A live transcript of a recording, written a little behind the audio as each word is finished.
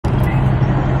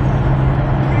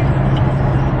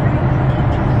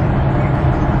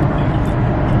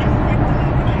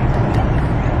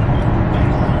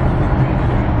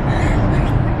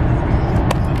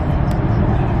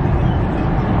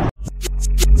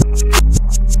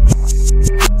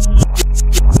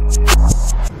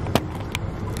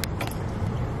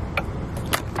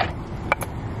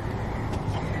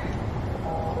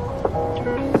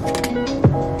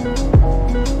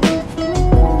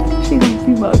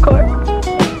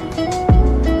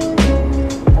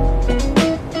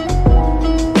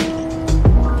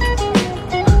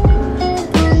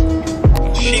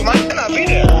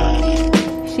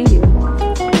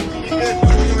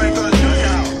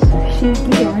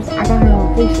I got her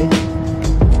on picture.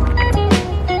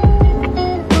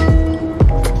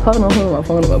 Hold on, my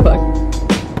phone in my pocket.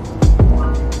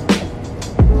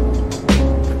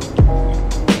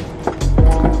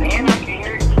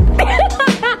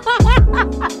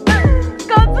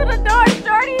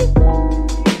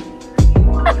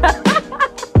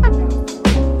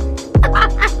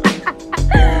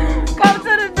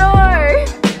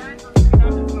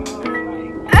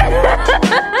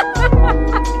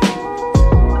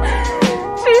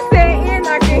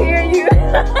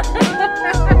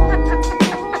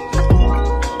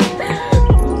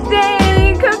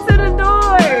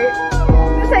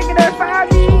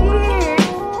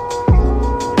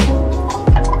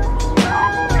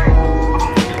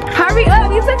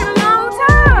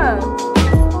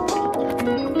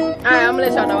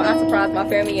 My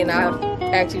family and I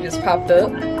actually just popped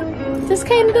up. Just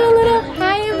came to do a little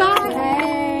hi and bye.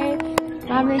 Hey,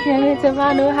 mommy came into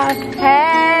my new house.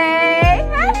 Hey, hey,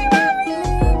 mommy.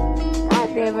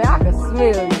 God damn it, I can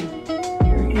smell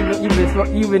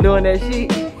you. You been doing that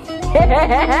shit.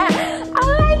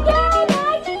 Oh my God,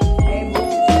 hey,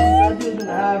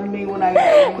 don't me when I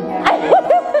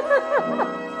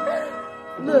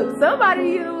Look, somebody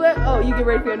you get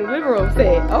ready for your new living room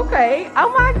set. Okay. Oh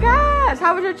my gosh,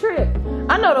 how was your trip?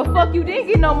 I know the fuck you didn't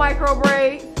get no micro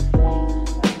braids.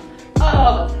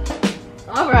 Oh,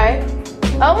 all right.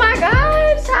 Oh my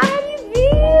gosh, how have you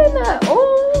been?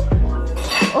 Oh,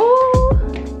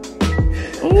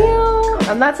 ew.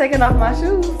 I'm not taking off my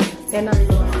shoes. And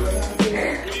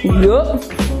yup.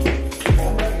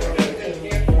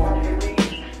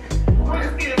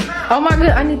 Oh my god,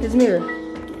 I need this mirror.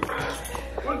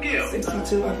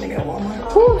 62, I think, at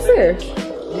Walmart. Who's here?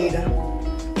 Nita.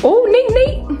 Oh, neat.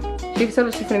 She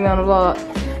said she's putting me on the vlog.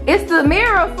 It's the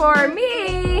mirror for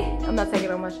me. I'm not taking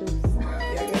off my shoes.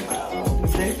 Yeah, I got my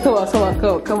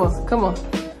Come on.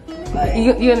 Like,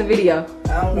 you in the video. I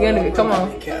don't know. You in the video. Come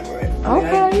on.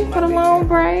 Okay, you put a long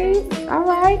braid. All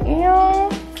right, yeah.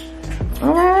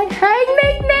 All right. Hey,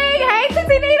 Nick. Hey,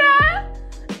 Sissy Nita.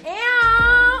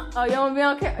 Yeah. Oh, you want to be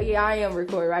on camera? Yeah, I am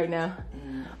recording right now.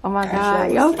 Oh my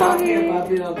God, yo, I'll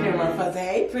be on camera.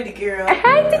 Hey, pretty girl.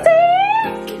 Hey, Titi.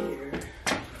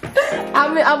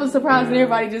 I was surprised that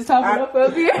everybody just talking up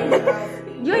here.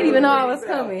 You ain't even know I was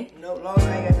coming. No, long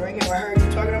I ain't got drinking. I heard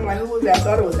you talking. I'm like, who was that? I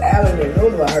thought it was Alan and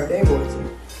those I heard they voice too.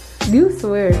 You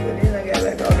swear. But then I got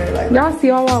like all there like. Y'all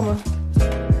see our mama?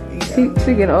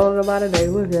 She getting older by the day.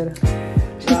 Look at her.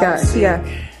 She got.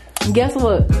 Guess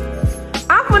what?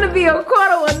 I'm gonna be a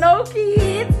quarter with no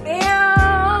kids.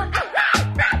 Damn.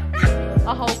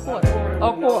 A whole quarter.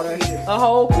 A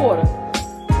whole quarter.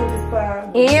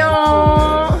 25. Ew.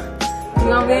 You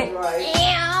know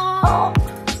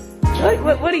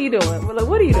what are you doing?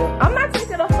 What are you doing? I'm not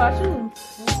taking off my shoes.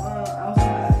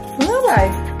 Outside. All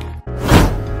right.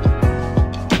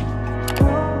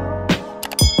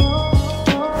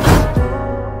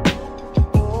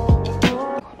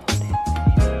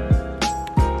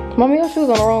 Mommy, your shoes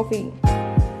on the wrong feet.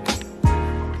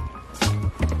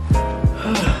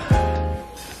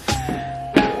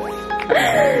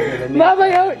 Baba,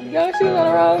 your shoes on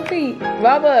the wrong feet.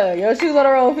 Baba, your shoes on the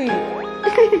wrong feet.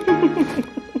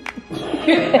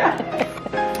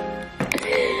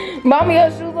 Mommy,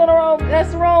 your shoes on the wrong,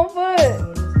 that's the wrong foot.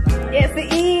 Yes,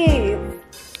 it is.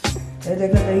 They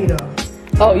cut the heat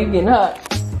off. Oh, you getting hot.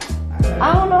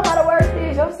 I don't know how to work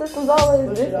this. Your system's always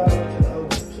push it all to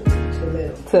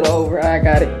the over. I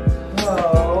got it.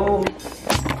 Oh.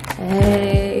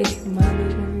 Hey,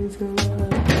 mommy, going to love.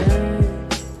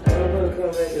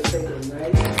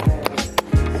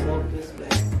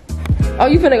 Oh,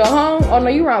 you finna go home? Oh no,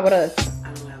 you ride with us.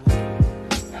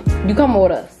 You coming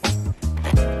with us?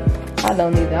 I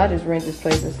don't need that. I just rent this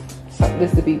place.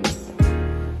 This the people's.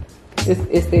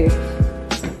 It's theirs.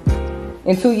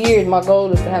 In 2 years, my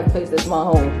goal is to have a place that's my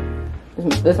home.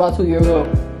 That's my 2-year goal.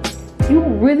 You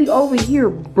really over here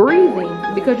breathing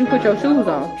because you put your shoes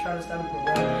on.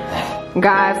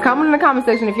 Guys, comment in the comment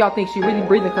section if y'all think she really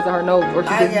breathing because of her nose, or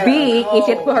she's just big and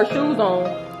she had to put her shoes on.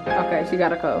 Okay, she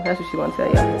got a cold. That's what she want to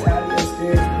tell y'all.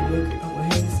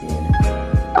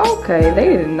 Okay,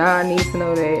 they did not need to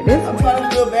know that. I'm trying to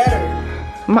feel better.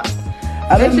 Make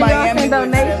sure y'all send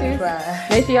donations.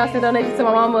 Make sure y'all send donations to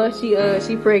my mama. She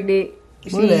pregnant.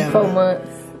 She 4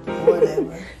 months.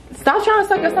 Whatever. Stop trying to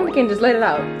suck your stomach and just let it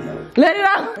out. Let it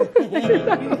out.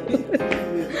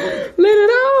 Let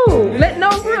it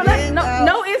out.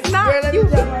 No, it's not.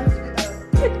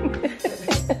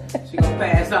 She gonna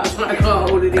pass out when I go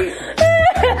hold it in.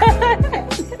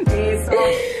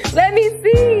 Let me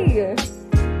see.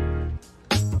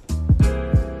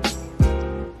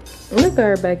 Look at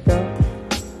her back, y'all.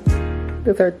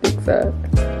 This her thick side.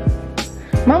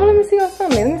 Mama, let me see your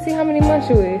stomach. Let me see how many months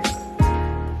you is.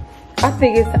 I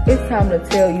think it's time to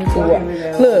tell YouTube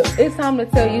why. Look, it's time to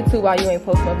tell YouTube why you ain't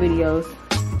post my videos.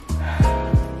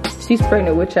 She's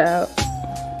pregnant with child.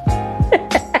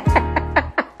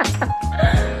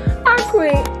 I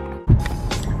quit.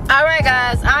 Alright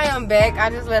guys, I am back.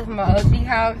 I just left my OG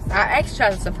house. I actually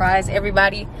tried to surprise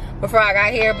everybody before I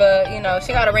got here, but you know,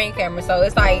 she got a Ring camera, so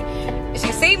it's like if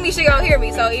she see me, she gonna hear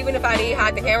me. So even if I did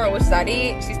hide the camera, which I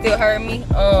did, she still heard me.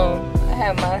 I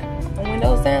had my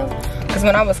windows down because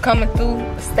when I was coming through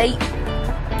the state,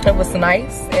 it was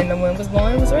nice and the wind was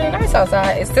blowing. It was really nice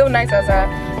outside. It's still nice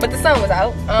outside, but the sun was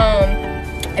out.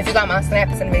 If you got my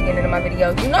snaps in the beginning of my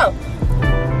video, you know.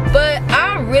 But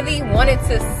I really wanted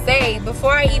to say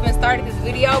before I even started this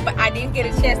video, but I didn't get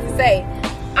a chance to say,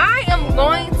 I am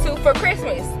going to, for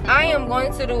Christmas, I am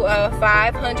going to do a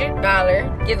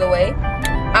 $500 giveaway.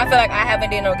 I feel like I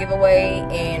haven't done no giveaway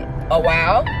in a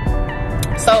while.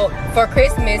 So for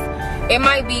Christmas, it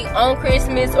might be on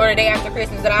Christmas or the day after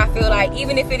Christmas, that I feel like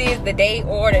even if it is the day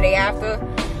or the day after,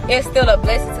 it's still a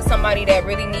blessing to somebody that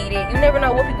really need it. You never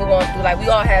know what people going through. Like, we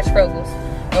all have struggles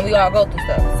and we all go through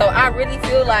stuff. So I really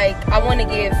feel like I want to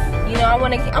give, you know, I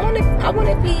want to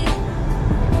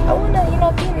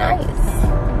be nice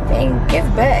and give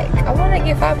back. I want to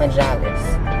give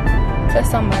 $500 to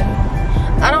somebody.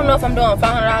 I don't know if I'm doing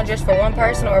 $500 just for one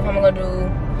person or if I'm gonna do,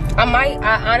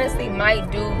 I honestly might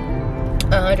do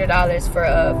 $100 for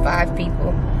 5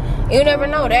 people. You never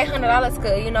know, that $100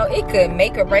 could, you know, it could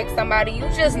make or break somebody. You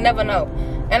just never know.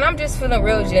 And I'm just feeling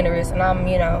real generous, and I'm,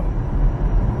 you know,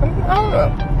 I don't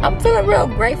know, I'm feeling real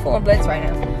grateful and blessed right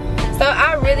now. So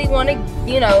I really want to,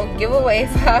 you know, give away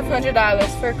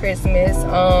 $500 for Christmas.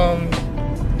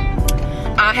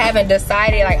 I haven't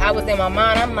decided. Like, I was in my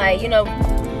mind, I'm like, you know,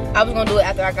 I was gonna do it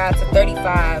after I got to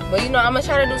 35, but you know, I'm gonna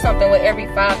try to do something with every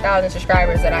 5,000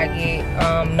 subscribers that I get.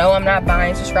 No, I'm not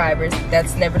buying subscribers.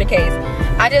 That's never the case.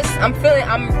 I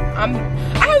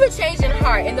have a change in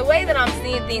heart, and the way that I'm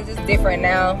seeing things is different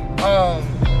now.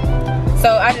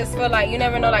 So I just feel like, you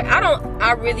never know, like,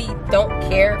 I really don't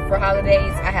care for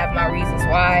holidays. I have my reasons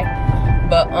why,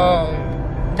 but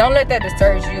don't let that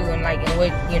discourage you and like in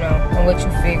what, you know, and what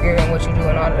you figure and what you do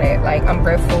and all of that. Like, I'm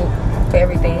grateful for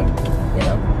everything, you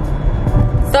know.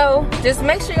 So just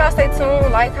make sure y'all stay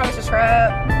tuned, like, comment,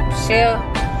 subscribe, share,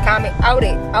 comment, all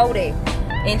that,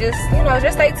 and just, you know,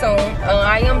 just stay tuned.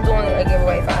 I am doing a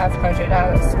giveaway for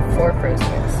 $500 for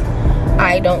Christmas.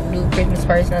 I don't do Christmas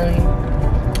personally.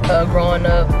 Growing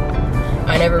up,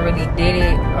 I never really did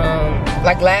it.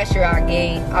 Like last year, I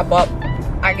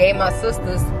gave my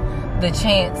sisters the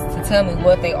chance to tell me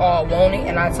what they all wanted,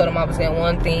 and I told them I was getting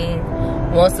one thing.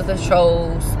 One sister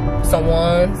chose some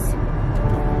ones,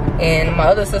 and my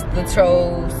other sister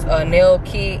chose a nail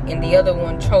kit, and the other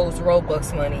one chose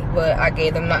Robux money. But I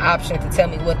gave them the option to tell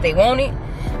me what they wanted.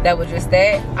 That was just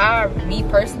that. Me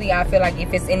personally, I feel like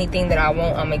if it's anything that I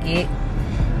want, I'ma get.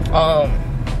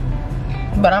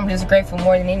 But I'm just grateful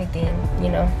more than anything, you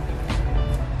know.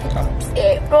 I'm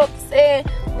sad.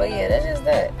 But yeah, that's just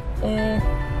that. And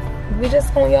we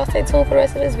just gonna, y'all stay tuned for the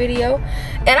rest of this video.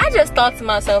 And I just thought to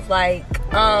myself, like,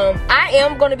 I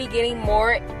am gonna be getting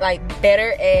more, like,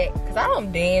 better at, because I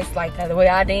don't dance like the way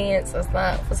I dance. It's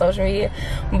not for social media.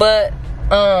 But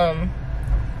oh,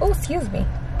 excuse me.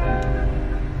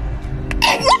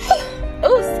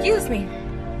 Oh, excuse me.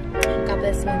 God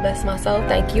bless me, bless my soul.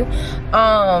 Thank you.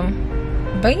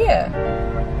 But yeah,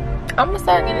 I'm gonna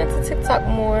start getting into TikTok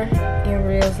more and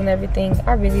reels and everything.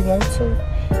 I really want to,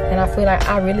 and I feel like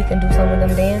I really can do some of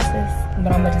them dances.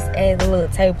 But I'm gonna just add a little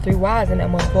table 3 wides in that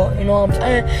motherfucker. You know what I'm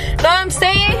saying? Know what I'm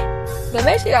saying? But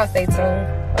make sure y'all stay tuned.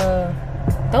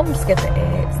 Don't skip the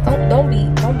ads. Don't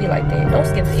be like that. Don't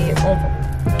skip the ads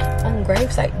on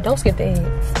gravesite. Don't skip the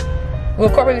ads. Well,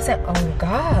 Corey was saying, oh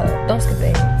God, don't skip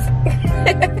the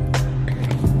ads.